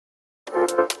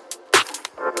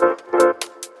Hey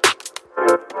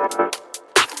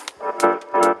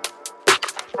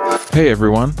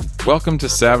everyone, welcome to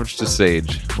Savage to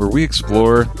Sage, where we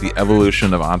explore the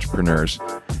evolution of entrepreneurs.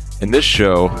 In this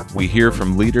show, we hear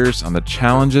from leaders on the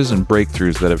challenges and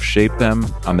breakthroughs that have shaped them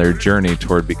on their journey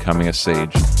toward becoming a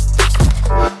sage.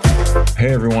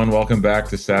 Hey everyone, welcome back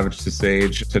to Savage to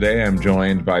Sage. Today I'm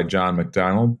joined by John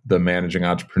McDonald, the managing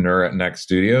entrepreneur at Next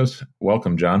Studios.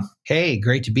 Welcome, John. Hey,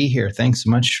 great to be here. Thanks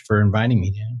so much for inviting me,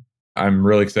 Dan. I'm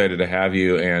really excited to have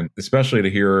you, and especially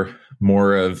to hear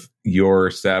more of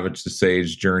your Savage to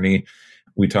Sage journey.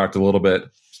 We talked a little bit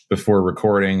before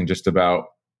recording just about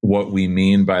what we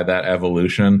mean by that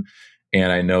evolution.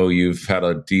 And I know you've had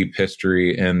a deep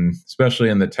history especially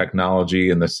in the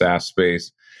technology and the SaaS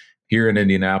space here in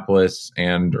Indianapolis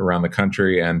and around the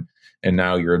country. And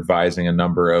now you're advising a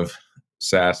number of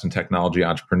SaaS and technology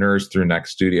entrepreneurs through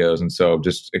Next Studios. And so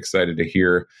just excited to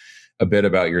hear a bit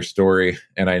about your story.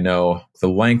 And I know the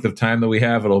length of time that we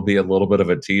have, it'll be a little bit of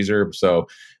a teaser. So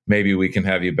maybe we can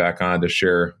have you back on to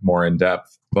share more in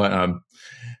depth. But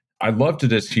I'd love to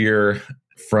just hear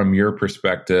from your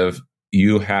perspective.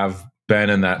 You have been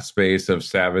in that space of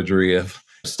savagery, of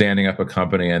standing up a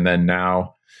company, and then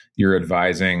now you're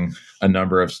advising a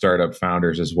number of startup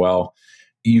founders as well.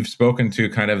 You've spoken to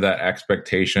kind of that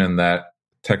expectation that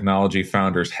technology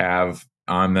founders have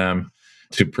on them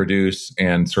to produce,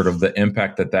 and sort of the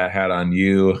impact that had on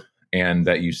you and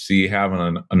that you see having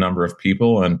on a number of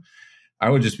people. And I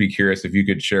would just be curious if you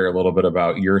could share a little bit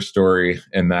about your story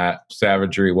and that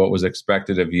savagery, what was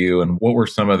expected of you, and what were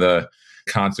some of the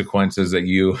consequences that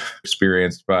you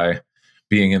experienced by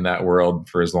being in that world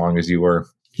for as long as you were.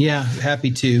 Yeah,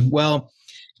 happy to. Well,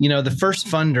 the first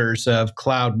funders of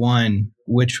Cloud One,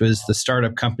 which was the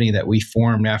startup company that we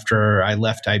formed after I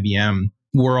left IBM,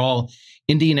 were all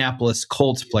Indianapolis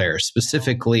Colts players,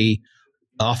 specifically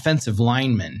offensive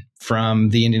linemen from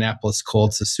the Indianapolis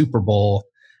Colts, a Super Bowl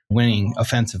winning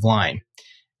offensive line.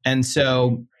 And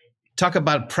so talk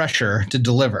about pressure to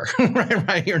deliver,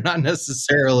 right? You're not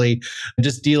necessarily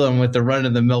just dealing with the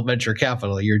run-of-the-mill venture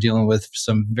capital. You're dealing with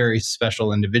some very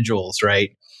special individuals,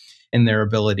 right? And their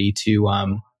ability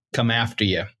to come after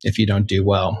you if you don't do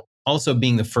well. Also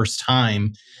being the first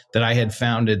time that I had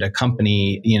founded a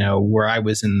company, where I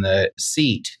was in the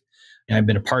seat. And I've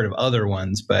been a part of other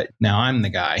ones, but now I'm the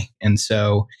guy. And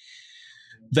so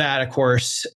that, of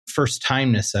course, first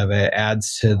timeness of it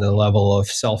adds to the level of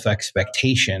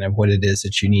self-expectation of what it is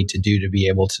that you need to do to be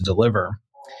able to deliver.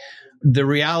 The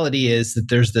reality is that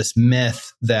there's this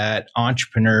myth that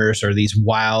entrepreneurs are these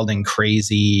wild and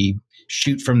crazy,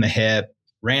 shoot from the hip,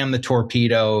 ram the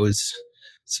torpedoes,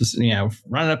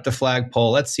 run up the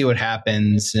flagpole, let's see what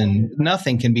happens. And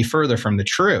nothing can be further from the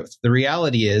truth. The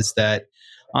reality is that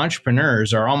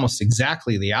entrepreneurs are almost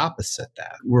exactly the opposite of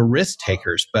that. We're risk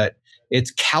takers, but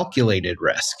it's calculated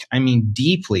risk. I mean,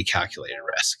 deeply calculated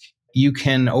risk. You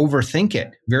can overthink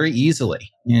it very easily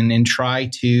and try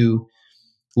to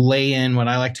lay in what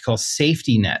I like to call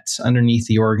safety nets underneath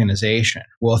the organization.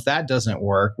 Well, if that doesn't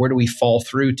work, where do we fall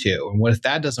through to? And what if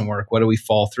that doesn't work? What do we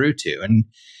fall through to? And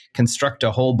construct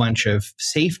a whole bunch of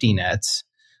safety nets,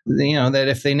 that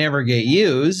if they never get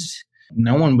used,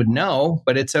 no one would know,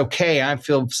 but it's okay. I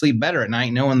sleep better at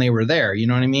night knowing they were there. You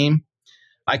know what I mean?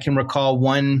 I can recall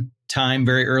one time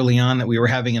very early on that we were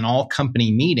having an all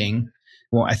company meeting.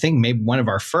 Well, I think maybe one of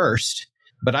our first,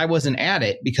 but I wasn't at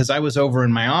it because I was over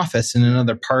in my office in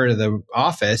another part of the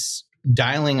office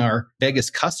dialing our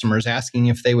biggest customers, asking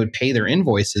if they would pay their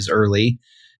invoices early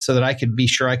so that I could be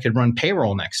sure I could run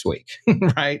payroll next week,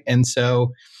 right? And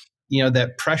so,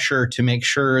 that pressure to make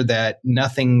sure that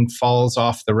nothing falls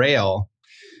off the rail,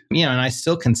 and I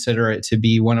still consider it to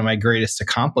be one of my greatest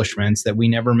accomplishments that we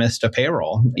never missed a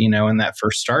payroll, in that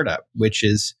first startup, which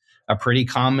is a pretty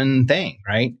common thing,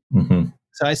 right? Mm-hmm.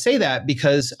 So I say that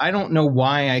because I don't know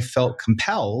why I felt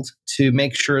compelled to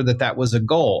make sure that that was a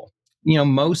goal.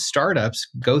 Most startups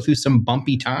go through some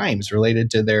bumpy times related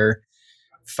to their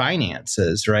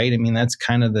finances, right? I mean, that's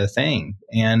kind of the thing.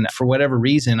 And for whatever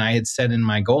reason, I had set in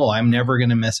my goal, I'm never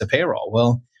going to miss a payroll.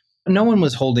 Well, no one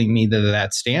was holding me to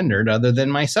that standard other than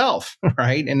myself,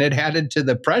 right? And it added to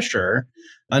the pressure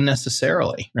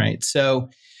unnecessarily, right? So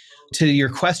to your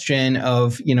question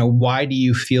of, why do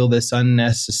you feel this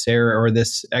unnecessary or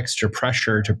this extra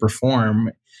pressure to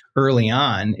perform early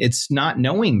on? It's not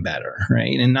knowing better,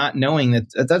 right? And not knowing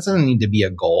that doesn't need to be a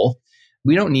goal.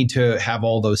 We don't need to have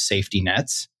all those safety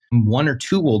nets. 1 or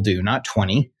 2 will do, not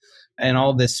 20. And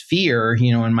all this fear,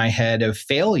 in my head of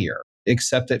failure,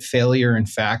 except that failure, in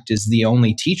fact, is the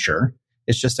only teacher.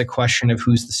 It's just a question of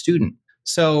who's the student.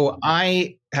 So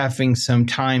I, having some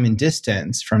time and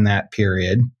distance from that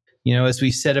period, As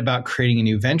we said about creating a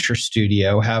new venture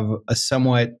studio, have a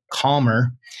somewhat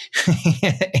calmer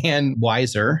and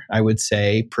wiser, I would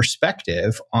say,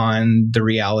 perspective on the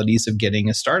realities of getting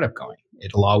a startup going.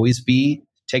 It'll always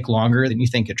take longer than you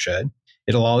think it should.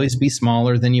 It'll always be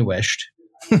smaller than you wished,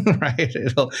 right?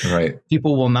 Right.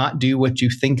 People will not do what you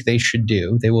think they should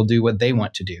do. They will do what they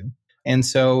want to do. And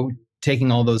so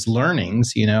taking all those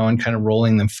learnings, and kind of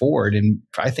rolling them forward. And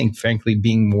I think, frankly,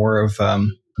 being more of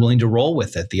willing to roll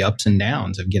with it, the ups and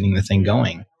downs of getting the thing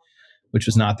going, which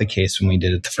was not the case when we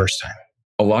did it the first time.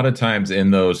 A lot of times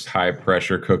in those high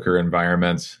pressure cooker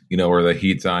environments, where the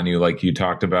heat's on you, like you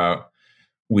talked about,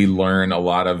 we learn a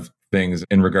lot of things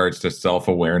in regards to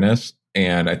self-awareness.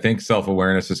 And I think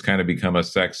self-awareness has kind of become a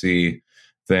sexy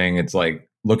thing. It's like,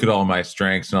 look at all my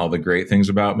strengths and all the great things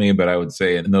about me. But I would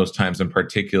say in those times in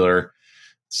particular,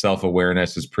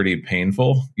 self-awareness is pretty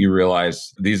painful. You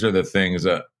realize these are the things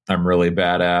that I'm really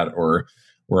bad at or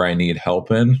where I need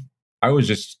help in. I was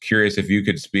just curious if you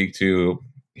could speak to,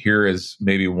 here is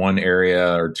maybe one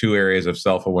area or two areas of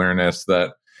self-awareness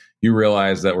that you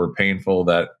realize that were painful,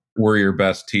 that were your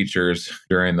best teachers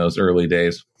during those early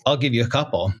days. I'll give you a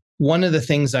couple. One of the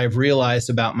things I've realized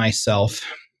about myself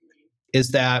is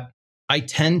that I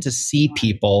tend to see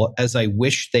people as I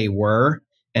wish they were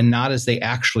and not as they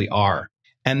actually are.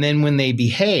 And then when they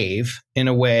behave in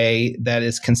a way that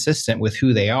is consistent with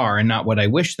who they are and not what I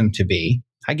wish them to be,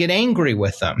 I get angry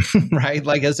with them, right?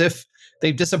 Like as if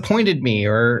they've disappointed me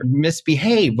or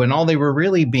misbehaved when all they were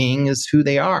really being is who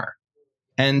they are.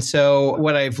 And so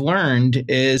what I've learned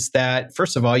is that,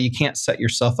 first of all, you can't set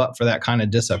yourself up for that kind of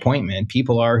disappointment.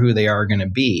 People are who they are going to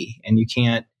be, and you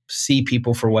can't see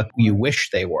people for what you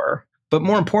wish they were. But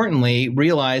more importantly,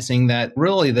 realizing that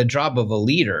really the job of a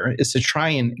leader is to try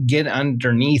and get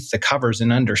underneath the covers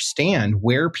and understand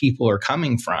where people are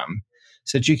coming from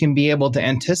so that you can be able to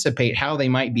anticipate how they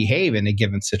might behave in a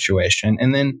given situation,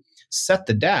 and then set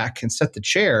the deck and set the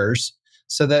chairs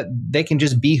so that they can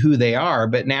just be who they are.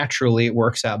 But naturally, it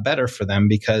works out better for them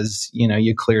because,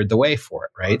 you cleared the way for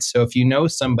it, right? So if you know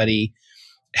somebody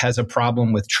has a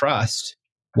problem with trust,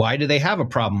 why do they have a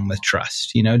problem with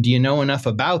trust? Do you know enough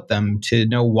about them to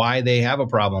know why they have a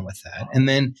problem with that? And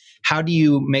then how do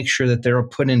you make sure that they're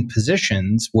put in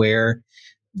positions where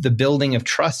the building of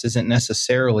trust isn't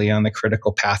necessarily on the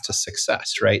critical path to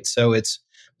success, right? So it's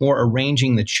more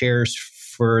arranging the chairs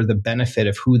for the benefit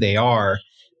of who they are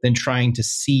than trying to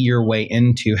see your way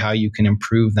into how you can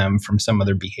improve them from some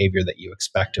other behavior that you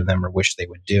expect of them or wish they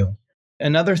would do.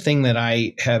 Another thing that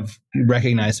I have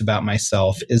recognized about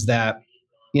myself is that,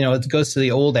 it goes to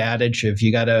the old adage of you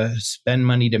got to spend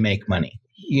money to make money.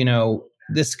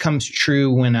 This comes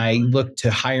true when I look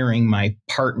to hiring my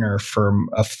partner from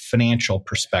a financial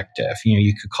perspective.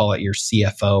 You could call it your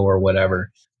CFO or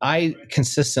whatever. I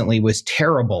consistently was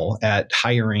terrible at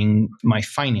hiring my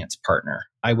finance partner.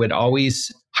 I would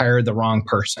always hire the wrong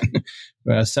person.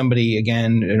 Somebody,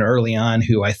 again, early on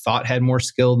who I thought had more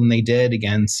skill than they did,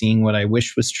 again, seeing what I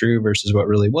wished was true versus what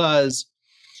really was,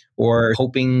 or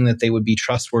hoping that they would be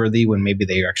trustworthy when maybe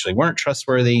they actually weren't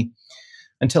trustworthy,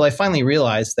 until I finally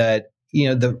realized that,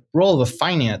 the role of a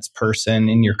finance person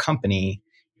in your company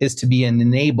is to be an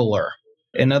enabler.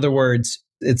 In other words,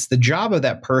 it's the job of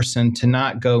that person to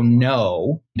not go,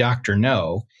 no, doctor,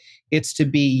 no. It's to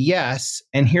be yes,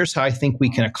 and here's how I think we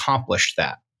can accomplish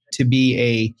that. To be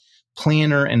a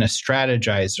planner and a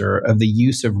strategizer of the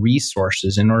use of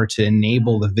resources in order to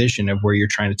enable the vision of where you're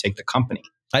trying to take the company.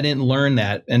 I didn't learn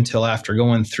that until after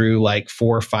going through like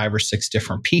 4 or 5 or 6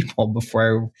 different people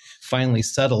before I finally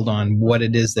settled on what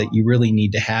it is that you really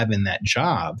need to have in that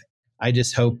job. I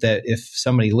just hope that if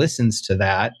somebody listens to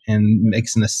that and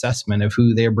makes an assessment of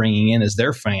who they're bringing in as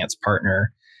their finance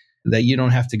partner, that you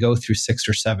don't have to go through 6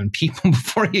 or 7 people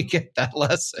before you get that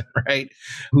lesson, right?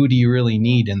 Who do you really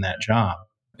need in that job?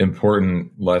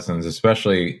 Important lessons,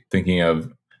 especially thinking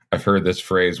of, I've heard this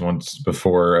phrase once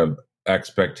before, of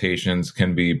expectations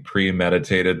can be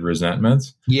premeditated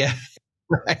resentments. Yeah,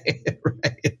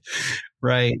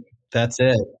 right. That's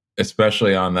it.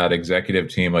 Especially on that executive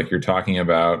team, like you're talking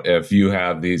about, if you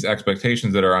have these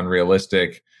expectations that are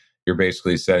unrealistic, you're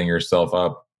basically setting yourself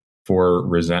up for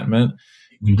resentment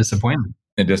and disappointment.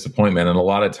 And a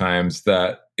lot of times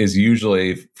that is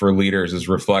usually for leaders is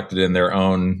reflected in their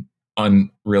own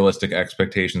unrealistic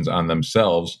expectations on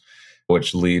themselves,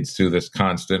 which leads to this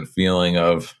constant feeling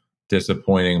of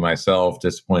disappointing myself,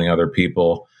 disappointing other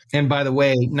people. And by the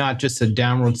way, not just a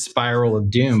downward spiral of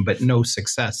doom, but no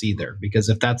success either. Because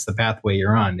if that's the pathway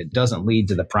you're on, it doesn't lead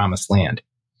to the promised land.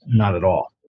 Not at all.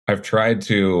 I've tried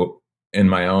to, in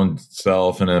my own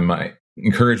self and in my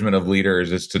encouragement of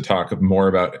leaders is to talk more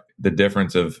about the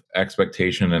difference of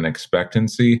expectation and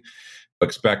expectancy.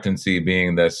 Expectancy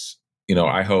being this,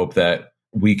 I hope that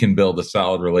we can build a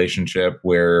solid relationship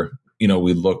where,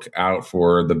 we look out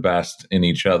for the best in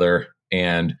each other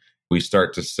and we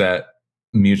start to set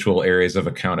mutual areas of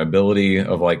accountability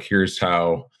of like, here's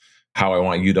how I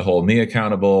want you to hold me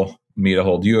accountable, me to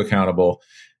hold you accountable,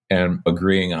 and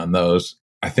agreeing on those.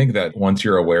 I think that once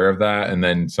you're aware of that, and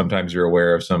then sometimes you're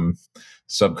aware of some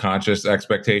subconscious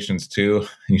expectations too,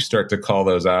 you start to call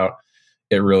those out,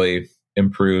 it really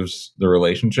improves the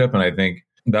relationship. And I think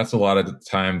that's a lot of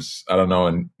times, I don't know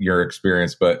in your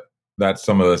experience, but that's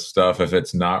some of the stuff, if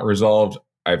it's not resolved,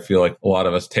 I feel like a lot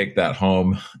of us take that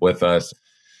home with us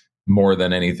more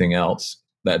than anything else,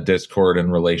 that discord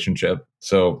in relationship.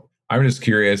 So I'm just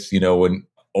curious, when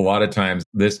a lot of times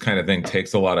this kind of thing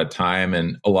takes a lot of time,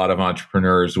 and a lot of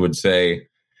entrepreneurs would say,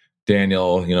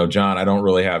 Daniel, John, I don't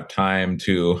really have time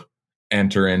to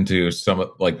enter into some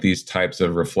like these types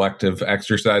of reflective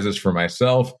exercises for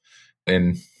myself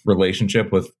in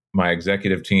relationship with my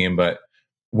executive team. But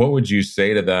what would you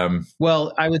say to them?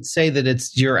 Well, I would say that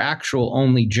it's your actual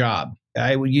only job.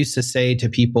 I would used to say to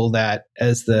people that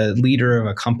as the leader of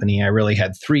a company, I really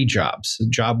had 3 jobs.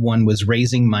 Job 1 was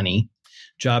raising money.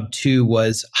 Job 2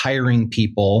 was hiring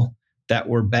people that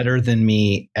were better than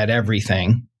me at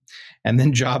everything. And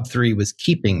then job 3 was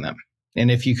keeping them. And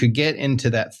if you could get into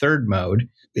that third mode,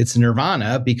 it's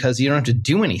nirvana because you don't have to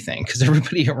do anything because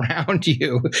everybody around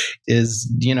you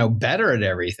is, better at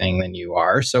everything than you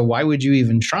are. So why would you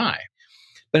even try?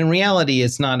 But in reality,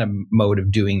 it's not a mode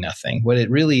of doing nothing. What it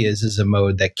really is a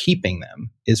mode that keeping them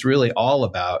is really all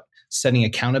about setting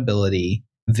accountability,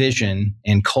 vision,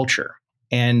 and culture.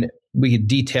 And we could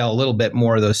detail a little bit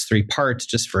more of those 3 parts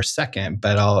just for a second,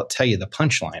 but I'll tell you the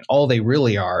punchline. All they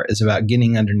really are is about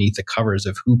getting underneath the covers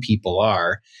of who people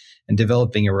are and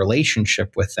developing a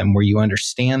relationship with them where you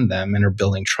understand them and are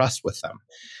building trust with them.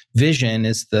 Vision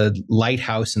is the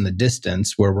lighthouse in the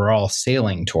distance where we're all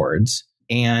sailing towards.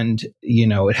 And,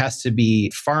 it has to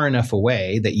be far enough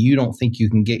away that you don't think you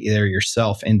can get there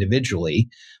yourself individually,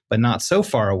 but not so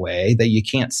far away that you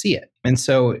can't see it. And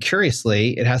so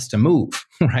curiously, it has to move,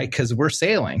 right? Because we're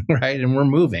sailing, right? And we're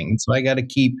moving. So I got to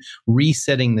keep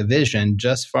resetting the vision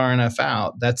just far enough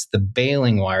out. That's the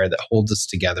bailing wire that holds us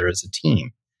together as a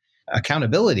team.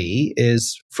 Accountability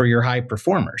is for your high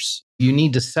performers. You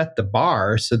need to set the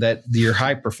bar so that your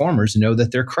high performers know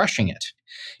that they're crushing it.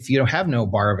 If you don't have no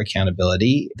bar of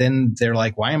accountability, then they're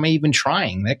like, why am I even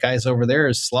trying? That guy's over there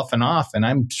is sloughing off and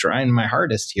I'm trying my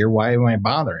hardest here. Why am I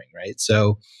bothering, right?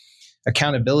 So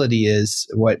accountability is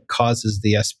what causes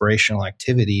the aspirational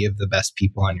activity of the best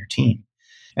people on your team.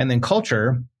 And then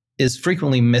culture is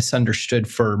frequently misunderstood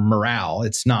for morale.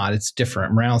 It's not, it's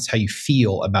different. Morale is how you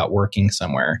feel about working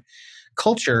somewhere.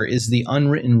 Culture is the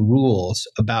unwritten rules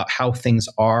about how things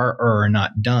are or are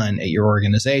not done at your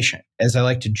organization. As I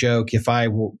like to joke, if I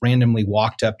randomly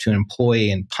walked up to an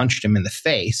employee and punched him in the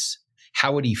face,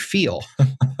 how would he feel?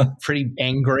 Pretty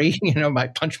angry,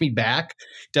 might punch me back,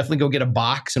 definitely go get a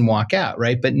box and walk out,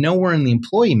 right? But nowhere in the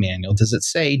employee manual does it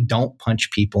say don't punch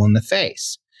people in the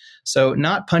face. So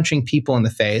not punching people in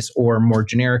the face, or more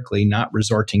generically, not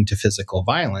resorting to physical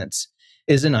violence,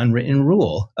 is an unwritten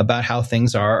rule about how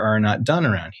things are or are not done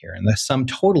around here. And the sum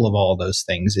total of all those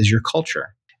things is your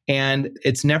culture. And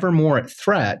it's never more at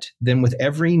threat than with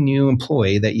every new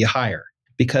employee that you hire,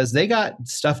 because they got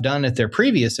stuff done at their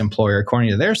previous employer according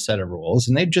to their set of rules,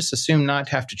 and they just assume not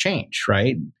to have to change,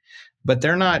 right? But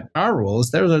they're not our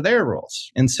rules, those are their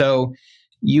rules. And so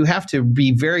you have to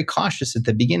be very cautious at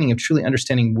the beginning of truly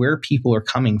understanding where people are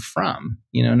coming from,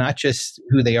 not just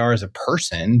who they are as a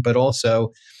person, but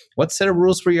also what set of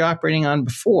rules were you operating on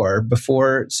before,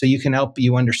 so you can help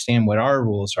you understand what our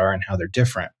rules are and how they're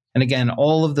different. And again,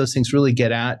 all of those things really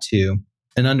get at to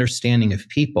an understanding of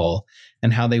people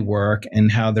and how they work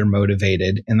and how they're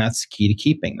motivated. And that's key to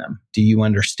keeping them. Do you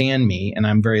understand me? And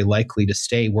I'm very likely to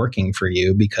stay working for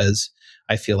you because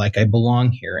I feel like I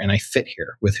belong here and I fit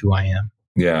here with who I am.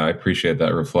 Yeah, I appreciate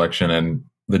that reflection. And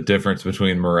the difference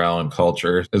between morale and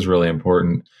culture is really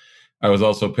important. I was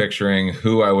also picturing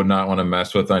who I would not want to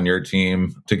mess with on your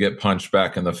team to get punched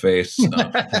back in the face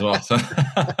as well. So,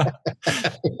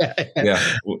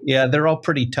 yeah, they're all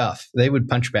pretty tough. They would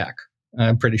punch back,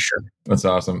 I'm pretty sure. That's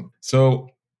awesome. So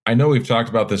I know we've talked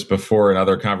about this before in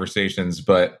other conversations,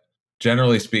 but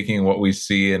generally speaking, what we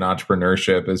see in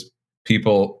entrepreneurship is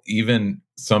people, even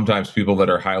sometimes people that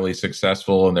are highly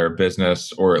successful in their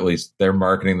business, or at least they're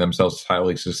marketing themselves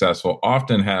highly successful,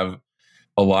 often have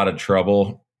a lot of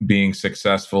trouble being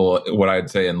successful, what I'd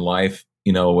say in life,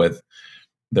 with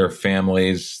their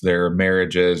families, their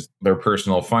marriages, their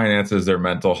personal finances, their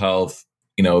mental health,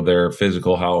 their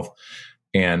physical health.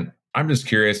 And I'm just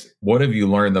curious, what have you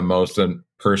learned the most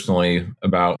personally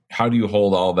about how do you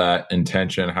hold all that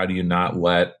intention? How do you not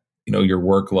let, your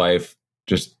work life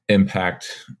just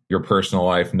impact your personal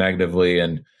life negatively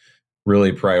and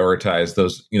really prioritize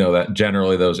those, that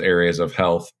generally those areas of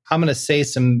health? I'm going to say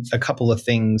a couple of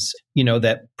things,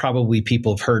 that probably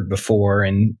people have heard before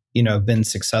and, have been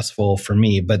successful for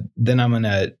me. But then I'm going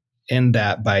to end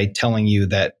that by telling you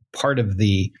that part of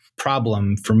the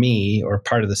problem for me, or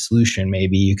part of the solution,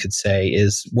 maybe you could say,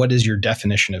 is what is your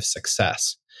definition of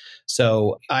success?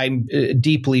 So I'm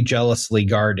deeply jealously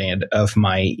guarded of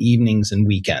my evenings and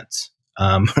weekends.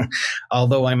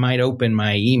 Although I might open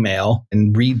my email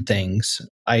and read things,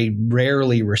 I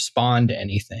rarely respond to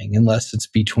anything unless it's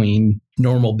between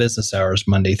normal business hours,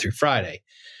 Monday through Friday.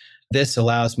 This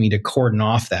allows me to cordon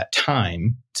off that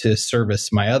time to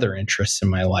service my other interests in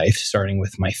my life, starting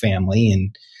with my family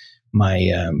and my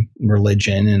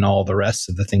religion and all the rest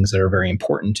of the things that are very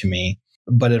important to me.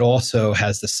 But it also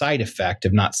has the side effect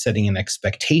of not setting an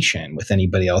expectation with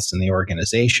anybody else in the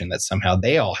organization that somehow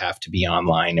they all have to be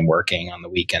online and working on the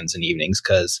weekends and evenings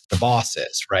because the boss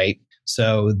is, right?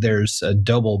 So there's a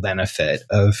double benefit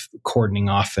of cordoning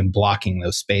off and blocking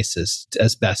those spaces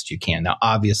as best you can. Now,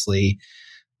 obviously,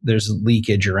 there's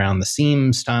leakage around the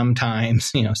seams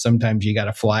sometimes. Sometimes you got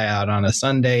to fly out on a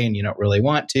Sunday and you don't really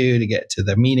want to get to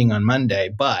the meeting on Monday.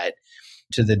 But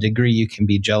to the degree you can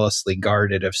be jealously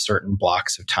guarded of certain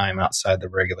blocks of time outside the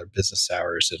regular business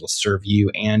hours, it'll serve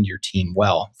you and your team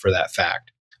well for that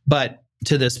fact. But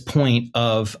to this point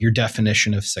of your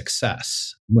definition of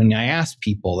success, when I ask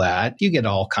people that, you get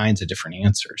all kinds of different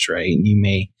answers, right? You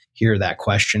may hear that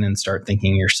question and start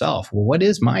thinking yourself, well, what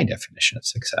is my definition of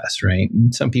success, right?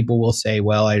 And some people will say,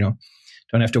 well, I don't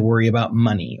have to worry about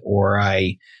money, or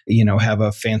I, have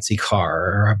a fancy car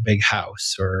or a big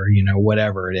house, or,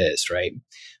 whatever it is, right?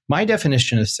 My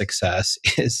definition of success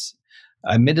is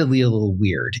admittedly a little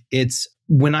weird. It's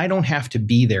when I don't have to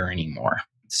be there anymore.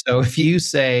 So if you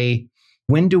say,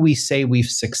 when do we say we've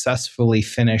successfully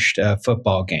finished a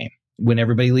football game? When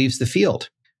everybody leaves the field.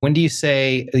 When do you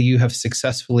say you have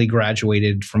successfully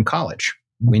graduated from college?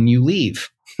 When you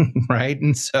leave, right?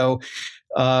 And so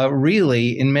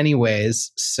really, in many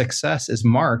ways, success is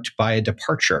marked by a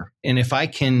departure. And if I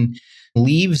can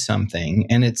leave something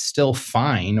and it's still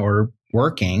fine or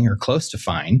working or close to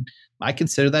fine, I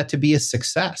consider that to be a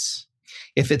success.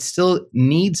 If it still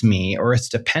needs me or it's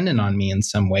dependent on me in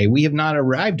some way, we have not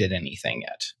arrived at anything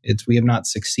yet. We have not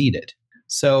succeeded.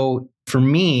 So for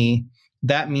me,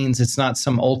 that means it's not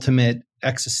some ultimate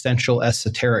existential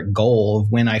esoteric goal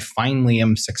of when I finally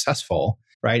am successful,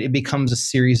 right? It becomes a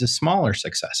series of smaller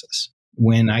successes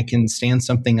when I can stand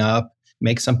something up,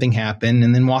 make something happen,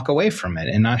 and then walk away from it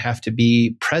and not have to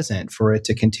be present for it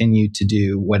to continue to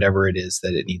do whatever it is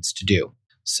that it needs to do.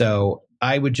 So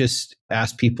I would just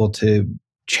ask people to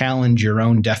challenge your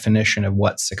own definition of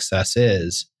what success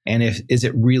is. And is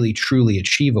it really truly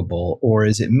achievable, or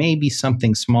is it maybe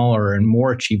something smaller and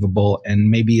more achievable, and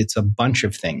maybe it's a bunch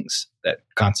of things that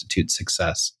constitute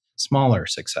success, smaller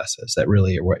successes that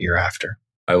really are what you're after.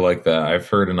 I like that. I've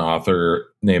heard an author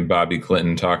named Bobby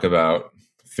Clinton talk about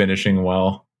finishing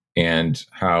well and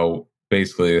how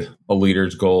basically a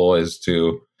leader's goal is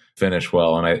to finish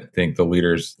well. And I think the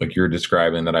leaders like you're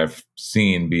describing that I've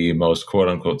seen be most quote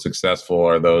unquote successful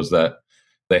are those that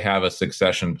they have a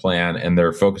succession plan and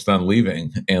they're focused on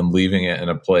leaving it in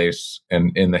a place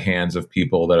and in the hands of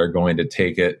people that are going to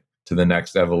take it to the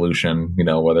next evolution,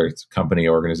 whether it's company,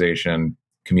 organization,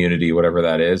 community, whatever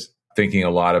that is. Thinking a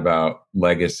lot about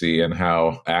legacy and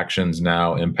how actions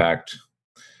now impact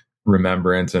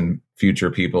remembrance and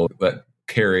future people that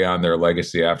carry on their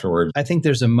legacy afterwards. I think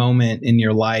there's a moment in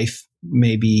your life,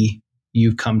 maybe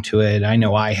you've come to it, I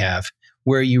know I have,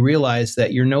 where you realize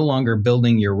that you're no longer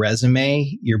building your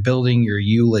resume, you're building your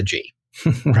eulogy,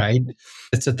 right?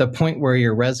 It's at the point where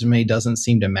your resume doesn't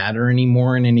seem to matter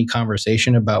anymore in any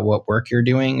conversation about what work you're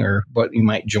doing or what you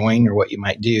might join or what you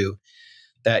might do,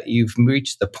 that you've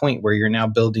reached the point where you're now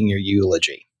building your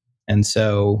eulogy. And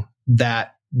so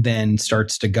that then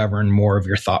starts to govern more of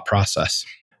your thought process.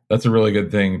 That's a really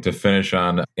good thing to finish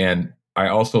on. And I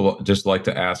also just like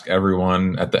to ask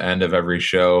everyone at the end of every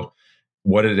show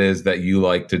what it is that you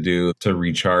like to do to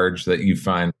recharge, that you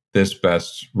find this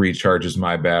best recharges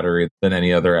my battery than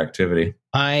any other activity.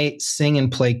 I sing and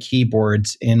play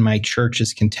keyboards in my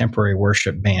church's contemporary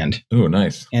worship band. Oh,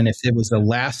 nice. And if it was the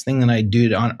last thing that I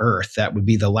did on earth, that would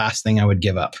be the last thing I would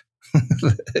give up.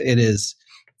 It is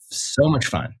so much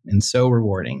fun and so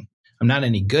rewarding. I'm not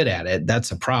any good at it.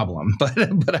 That's a problem.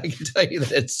 But I can tell you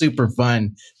that it's super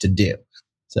fun to do.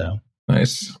 So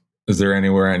nice. Is there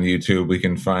anywhere on YouTube we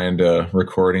can find a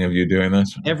recording of you doing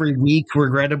this? Every week,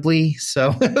 regrettably.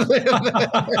 So,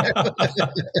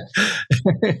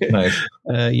 nice.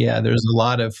 Yeah, there's a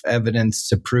lot of evidence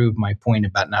to prove my point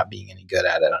about not being any good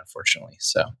at it, unfortunately.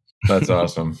 So that's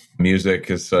awesome. Music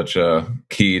is such a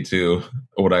key to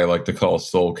what I like to call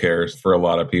soul care for a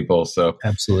lot of people. So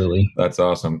absolutely. That's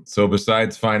awesome. So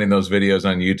besides finding those videos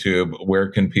on YouTube, where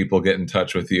can people get in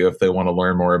touch with you if they want to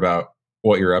learn more about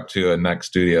what you're up to at Next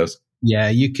Studios? Yeah,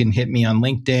 you can hit me on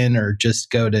LinkedIn or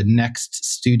just go to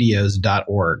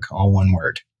nextstudios.org, all one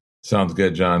word. Sounds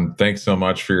good, John. Thanks so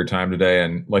much for your time today.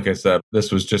 And like I said,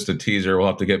 this was just a teaser. We'll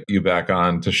have to get you back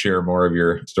on to share more of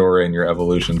your story and your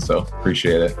evolution. So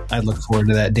appreciate it. I look forward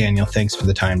to that, Daniel. Thanks for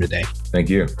the time today.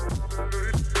 Thank you.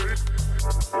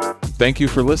 Thank you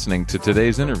for listening to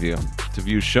today's interview. To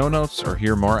view show notes or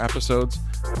hear more episodes,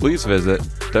 please visit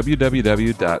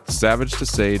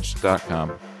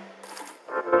www.savagetosage.com.